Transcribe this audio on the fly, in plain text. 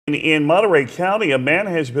In Monterey County, a man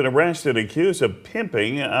has been arrested accused of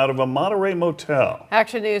pimping out of a Monterey motel.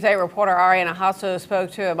 Action News 8 reporter Ariana Hasso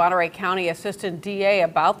spoke to a Monterey County Assistant DA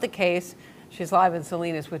about the case. She's live in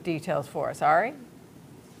Salinas with details for us. Ari?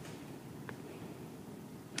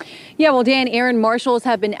 Yeah, well, Dan, Aaron marshals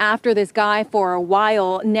have been after this guy for a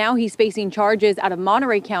while. Now he's facing charges out of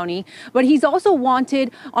Monterey County, but he's also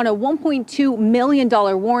wanted on a $1.2 million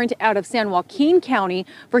warrant out of San Joaquin County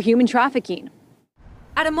for human trafficking.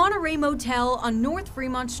 At a Monterey motel on North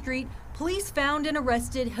Fremont Street, police found and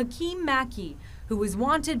arrested Hakeem Mackey, who was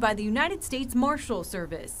wanted by the United States Marshal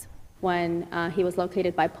Service. When he was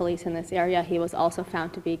located by police in this area, he was also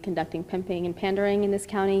found to be conducting pimping and pandering in this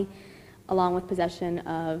county, along with possession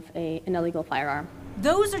of an illegal firearm.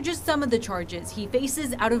 Those are just some of the charges he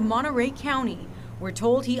faces out of Monterey County. We're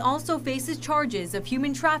told he also faces charges of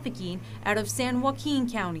human trafficking out of San Joaquin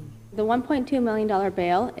County. The $1.2 million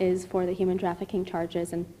bail is for the human trafficking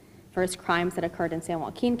charges and for his crimes that occurred in San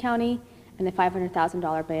Joaquin County, and the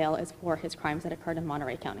 $500,000 bail is for his crimes that occurred in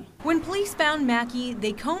Monterey County. When police found Mackey,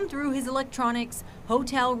 they combed through his electronics,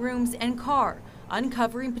 hotel rooms, and car,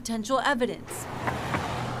 uncovering potential evidence.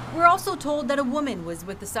 We're also told that a woman was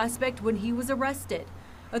with the suspect when he was arrested.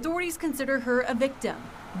 Authorities consider her a victim,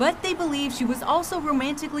 but they believe she was also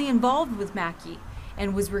romantically involved with Mackey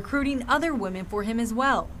and was recruiting other women for him as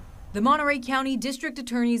well. The Monterey County District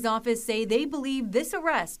Attorney's Office say they believe this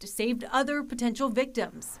arrest saved other potential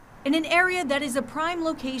victims in an area that is a prime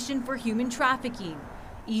location for human trafficking.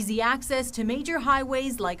 Easy access to major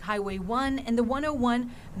highways like Highway 1 and the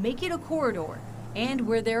 101 make it a corridor, and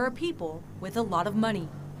where there are people with a lot of money.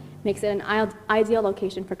 Makes it an ideal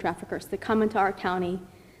location for traffickers to come into our county,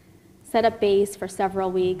 set up base for several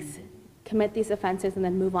weeks, commit these offenses, and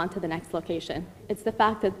then move on to the next location. It's the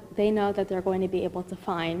fact that they know that they're going to be able to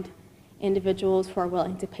find individuals who are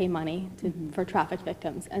willing to pay money for trafficked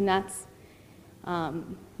victims. And that's,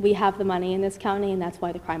 we have the money in this county, and that's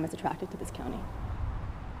why the crime is attracted to this county.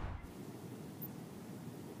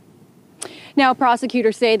 Now,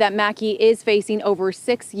 prosecutors say that Mackey is facing over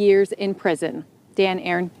 6 years in prison. Dan,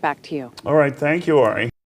 Aaron, back to you. All right, thank you, Ari.